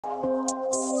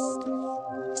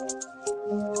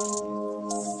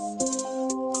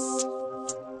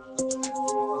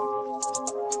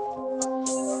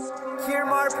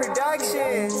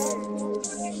Productions.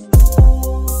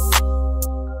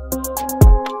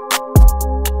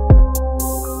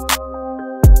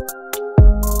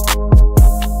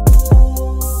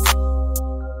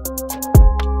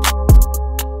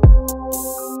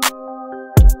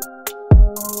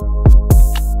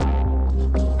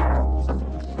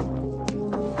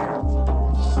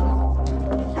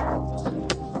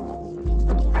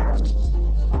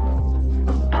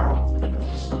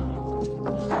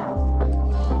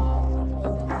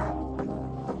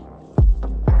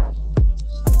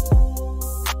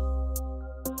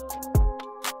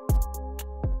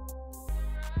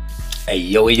 Hey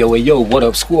yo, what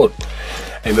up squad?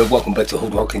 Hey man, welcome back to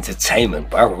HOODROK Entertainment,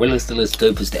 bro. Realest, the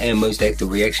dopest and most active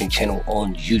reaction channel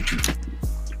on YouTube.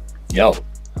 Yo,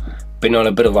 been on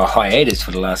a bit of a hiatus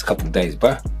for the last couple of days,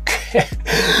 bro.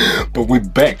 But we're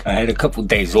back. I had a couple of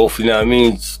days off, you know what I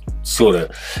mean? Sort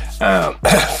of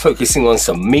focusing on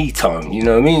some me time, you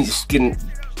know what I mean? Just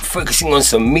focusing on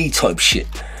some me type shit.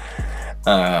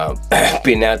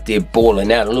 Been out there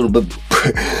balling out a little bit.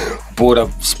 Bought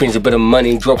up, spends a bit of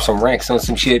money, drop some racks on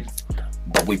some shit,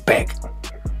 but we back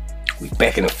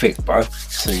in effect, bro.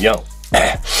 So yo,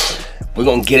 we're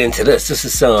gonna get into this. This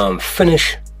is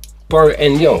Finnish, bro,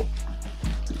 and yo,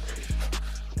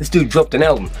 this dude dropped an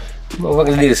album.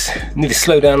 Motherfuckers need to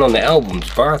slow down on the albums,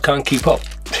 bro. I can't keep up.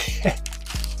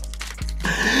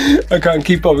 I can't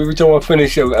keep up. Every time I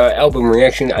finish an album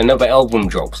reaction, another album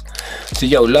drops. So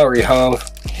yo, Lauri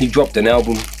Haav, he dropped an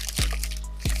album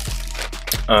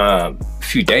a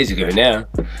few days ago now,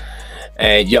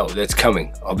 and yo, that's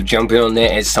coming. I'll be jumping on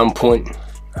there at some point.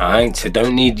 Alright, so you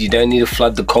don't need to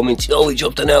flood the comments. Oh, he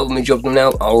dropped an album, I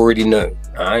already know.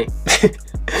 Alright.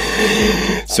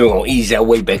 So I'll ease our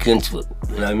way back into it.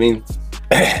 You know what I mean?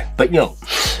 But yo,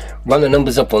 run the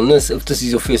numbers up on this. If this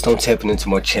is your first time tapping into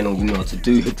my channel, you know what to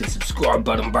do. Hit the subscribe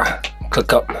button, bro.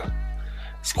 Click up,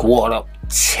 squat up,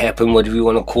 tapping, whatever you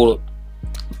want to call it.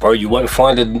 Bro, you won't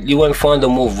find a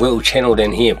more real channel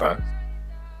than here, bro.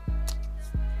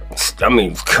 I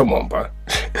mean, come on, bro.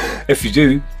 If you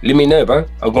do, let me know, bro.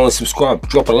 I'll go and subscribe,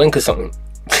 drop a link or something.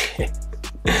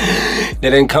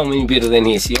 That ain't come any better than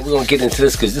here. So yeah, we're gonna get into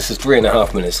this because this is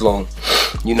 3.5 minutes long.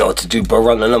 You know what to do, bro.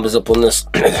 Run the numbers up on this.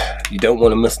 You don't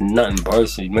want to miss nothing, bro.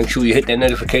 So make sure you hit that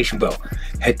notification bell.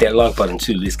 Hit that like button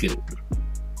too. Let's get it.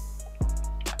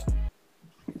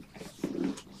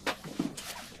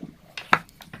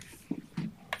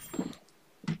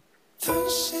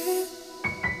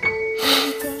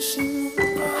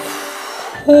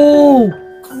 Ooh.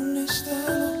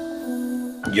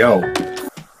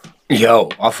 Yo,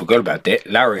 I forgot about that.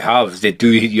 Lauri Haav is that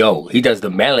dude. Yo, he does the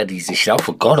melodies and shit. I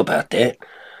forgot about that.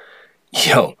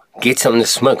 Yo, get something to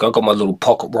smoke. I got my little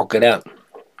pocket rocket out.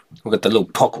 I got the little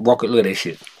pocket rocket. Look at that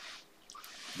shit.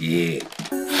 Yeah.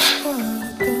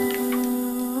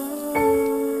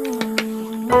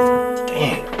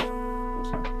 Damn.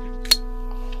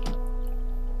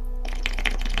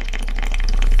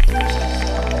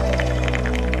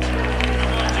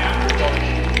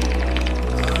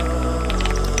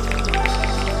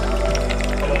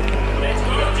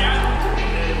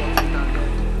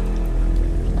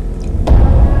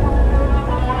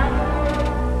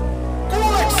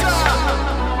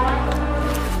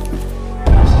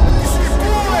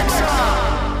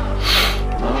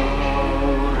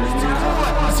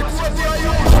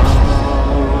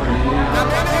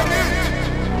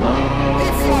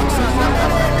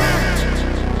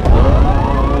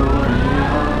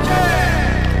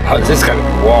 Oh, this kind of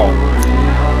wall.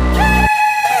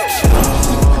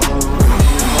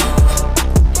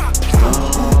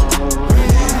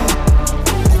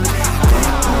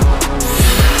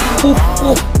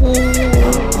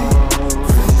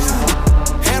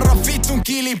 Herra vitun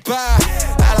kilipää,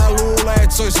 älä luule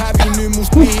et se ois hävinnyt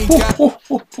must mihinkään.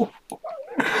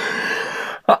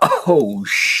 Oh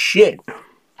shit.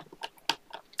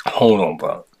 Hold on,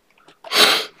 bro.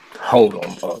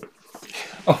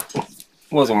 Oh.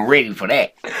 Wasn't ready for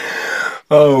that.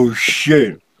 Oh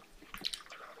shit.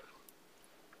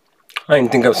 I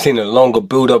didn't think I've seen a longer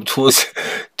build up to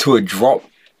a drop.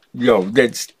 Yo,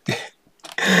 that's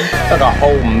like a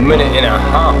whole minute and a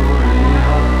half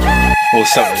or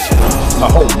something. A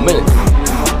whole minute.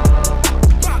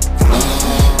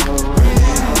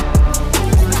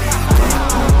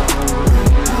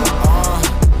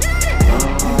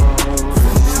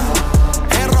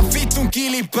 Herra vitun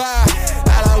kilipää,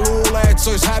 älä luule et se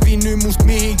ois hävinnyt must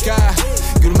mihinkään.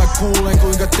 Kyllä mä kuulen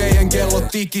kuinka teidän kello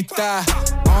tikittää.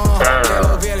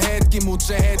 Kello on vielä hetki, mut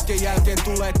se hetken jälkeen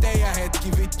tulee teidän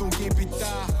hetki vittuun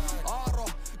kipittää.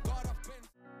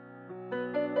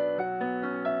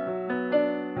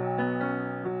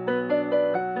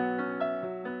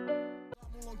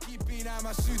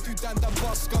 Mä sytytän tän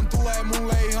paskan, tulee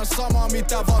mulle ihan sama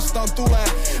mitä vastaan tulee.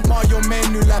 Mä oon jo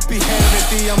mennyt läpi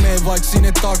helvetin ja menen vaik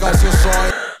sinne takas jos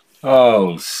on.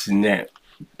 Oh snap,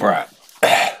 bruh.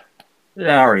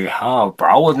 Lauri, Haav, bro.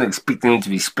 I wasn't expecting him to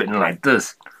be spitting like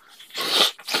this.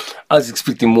 I was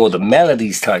expecting more of the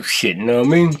melodies type shit, you know what I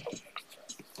mean?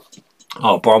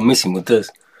 Oh, bro, I'm missing with this.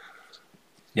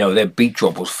 Yo, that beat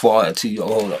drop was fire too. Yo,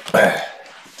 hold up.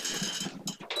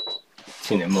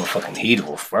 Turn that motherfucking heater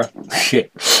off, bro.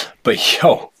 Shit. But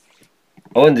yo,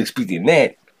 I wasn't expecting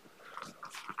that.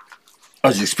 I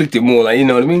was expecting more, like, you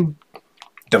know what I mean?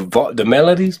 The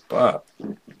melodies, bro.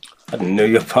 I didn't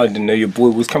know your boy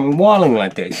was coming wilding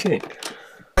like that. Shit.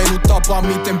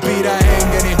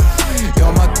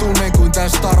 Joo mä tunnen kuin tän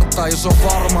starttaa, jos on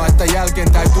varma, että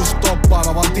jälkeen täytyy stoppaa.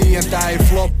 Mä vaan tiedän tää ei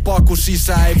floppaa, kun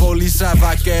sisään ei voi lisää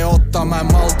väkeä ottaa. Mä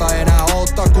en malta enää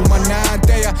ottaa, kun mä näen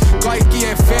teidän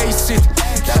kaikkien feissit.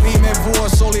 Tää viime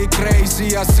vuosi oli crazy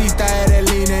ja sitä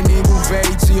edellinen niinku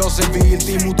veitsi, jos se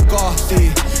viilti mut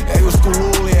kahtiin. Ja just kun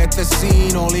luuli, että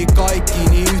siinä oli kaikki,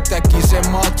 niin yhtäkkiä se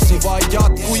maksi vaan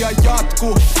jatkuu ja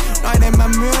jatkuu. Nainen mä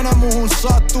myönnän muhun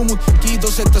sattuu, mut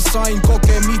kiitos, että sain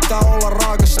kokea mitä olla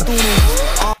raakastunut.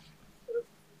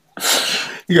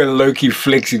 You got low-key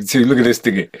flexing too. Look at this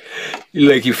nigga. You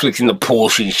low-key flexing the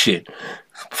Porsche and shit.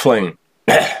 Playing.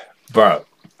 Bro.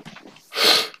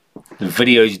 The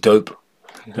video's dope.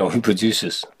 You know, who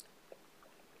produces?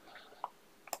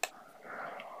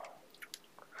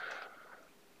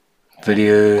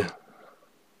 Video.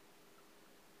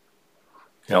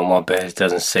 Yo, my bad, it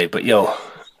doesn't say, but yo,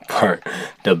 bro,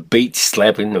 the beat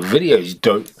slapping, the video's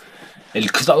dope.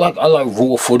 Because I like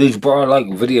raw footage, bro. I like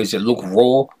videos that look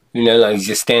raw. You know, like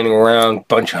just standing around,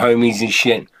 bunch of homies and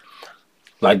shit.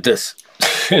 Like this.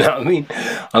 You know what I mean?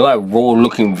 I like raw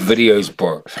looking videos,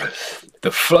 bro.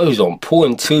 The flow's on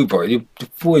point too, bro. The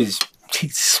boy's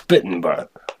he's spitting, bro.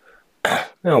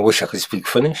 I wish I could speak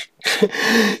Finnish.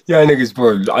 Yeah, niggas,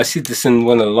 bro. I see this in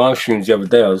one of the live streams the other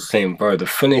day. I was saying, bro, the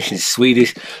Finnish and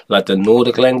Swedish, like the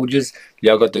Nordic languages,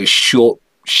 y'all got those short,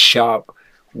 sharp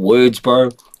words, bro.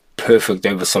 Perfect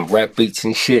over some rap beats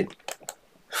and shit.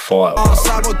 Fire.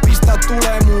 Sä voit pistää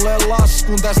tulee mulle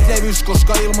laskun tästä levys,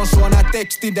 koska ilman sua nää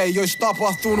tekstit ei ois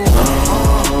tapahtunut.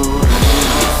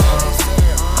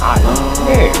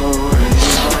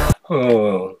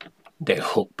 Oh, they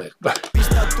hook back.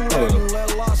 Pistää tulee mulle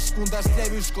laskun tästä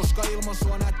levys, koska ilman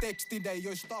sua nää tekstit ei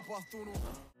ois tapahtunut.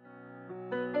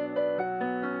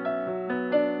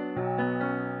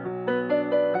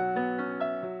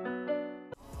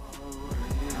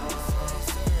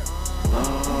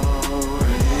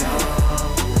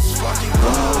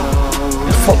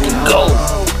 Fucking go.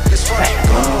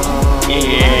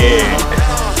 Yeah.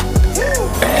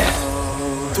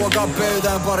 Tuokaa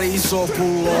pöytään pari isoa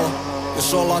pulloa.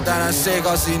 Jos ollaan tänään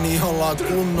sekaisin, niin ollaan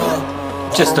kunnolla.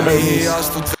 Just the homies.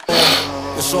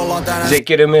 Jos ollaan tänään They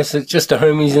get a message. Just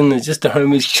the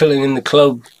homies chilling in the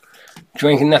club,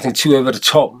 drinking nothing too over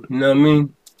the top. You know what I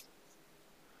mean?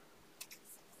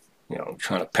 You know, I'm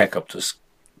trying to pack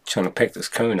this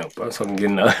cone up, bro, so I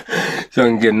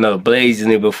can get another blaze in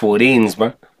there before it ends,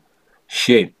 bro.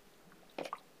 Shit.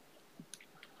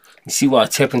 You see why I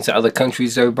tap into other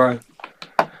countries, though, bro?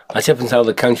 I tap into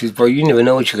other countries, bro. You never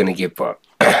know what you're gonna get, bro.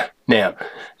 Now,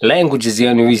 language is the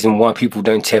only reason why people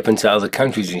don't tap into other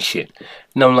countries and shit.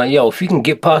 And I'm like, yo, if you can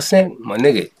get past that, my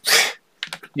nigga,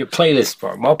 your playlist,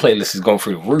 bro. My playlist is going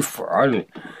through the roof, bro.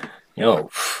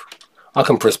 I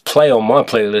can press play on my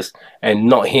playlist and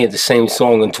not hear the same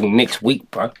song until next week,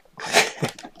 bro.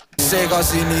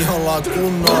 Sekaisin, niin ollaan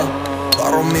kunnolla.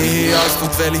 Varo mihin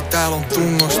astut, veli, täällä on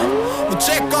tungosta. Mut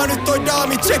tsekkaa nyt toi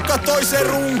daami, tsekkaa toisen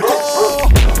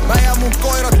runkoon. Mä ja mun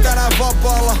koirat tänään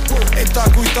vapaalla. Ei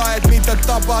takuita, et mitä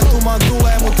tapahtumaan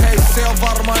tulee. Mut hei, se on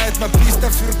varma, et mä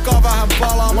pistän fyrkkaa vähän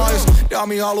palaamaan. Jos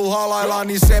daami haluu halailla,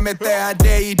 niin se me tehdään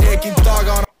DIDkin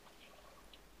takana.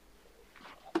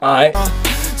 Alright.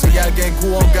 Sen jälkeen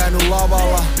kun on käynyt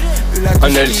lavalla.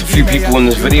 I noticed a few people in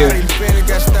this video.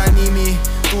 Pelkästään nimi.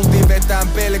 Tultiin vetään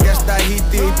pelkästään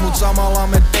hitit, mut samalla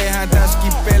me tehdään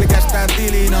täskin pelkästään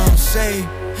tilina. Sei,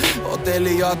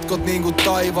 hotelli jatkot niinku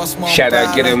taivas maan päällä. Shout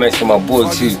out, get him to my boy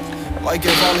too.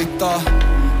 Vaikea valittaa,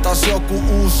 taas joku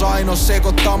uus aino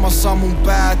sekoittamassa mun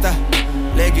päätä.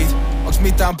 Legit, onks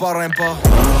mitään parempaa?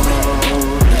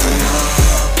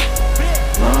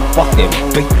 Fuck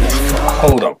that beat.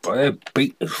 Hold up, bro. That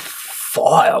beat is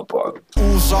fire, bro.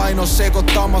 Uus aino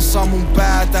sekoittamassa mun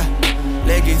päätä.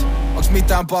 Legit, onks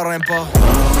mitään parempaa?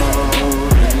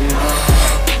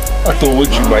 I told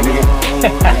you, my nigga.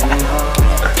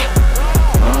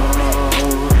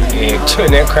 Yeah,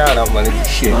 turn that crowd up, my nigga.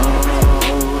 Shit.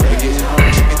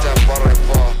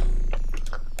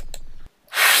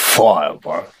 Fire,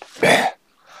 bro.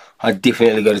 I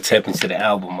definitely gotta tap into the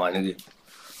album, my nigga.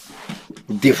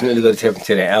 Definitely gotta tap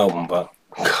into the album, bro.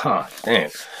 God damn.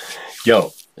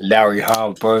 Yo, Lauri,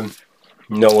 Haav, bro.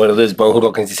 You know what it is, bro.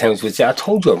 HOODROK Entertainment would say, I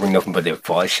told you I bring nothing but that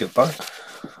fire shit, bro.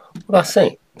 What I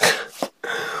say?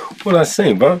 What I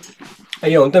say, bro?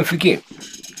 Hey, yo, don't forget.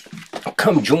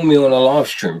 Come join me on a live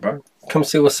stream, bro. Come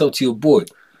say what's up to your boy.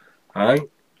 Alright?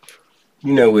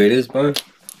 You know where it is, bro.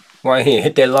 Right here.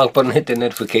 Hit that like button, hit that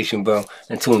notification bell.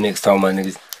 Until next time, my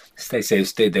niggas. Stay safe,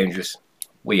 stay dangerous.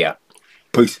 We out.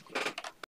 Peace.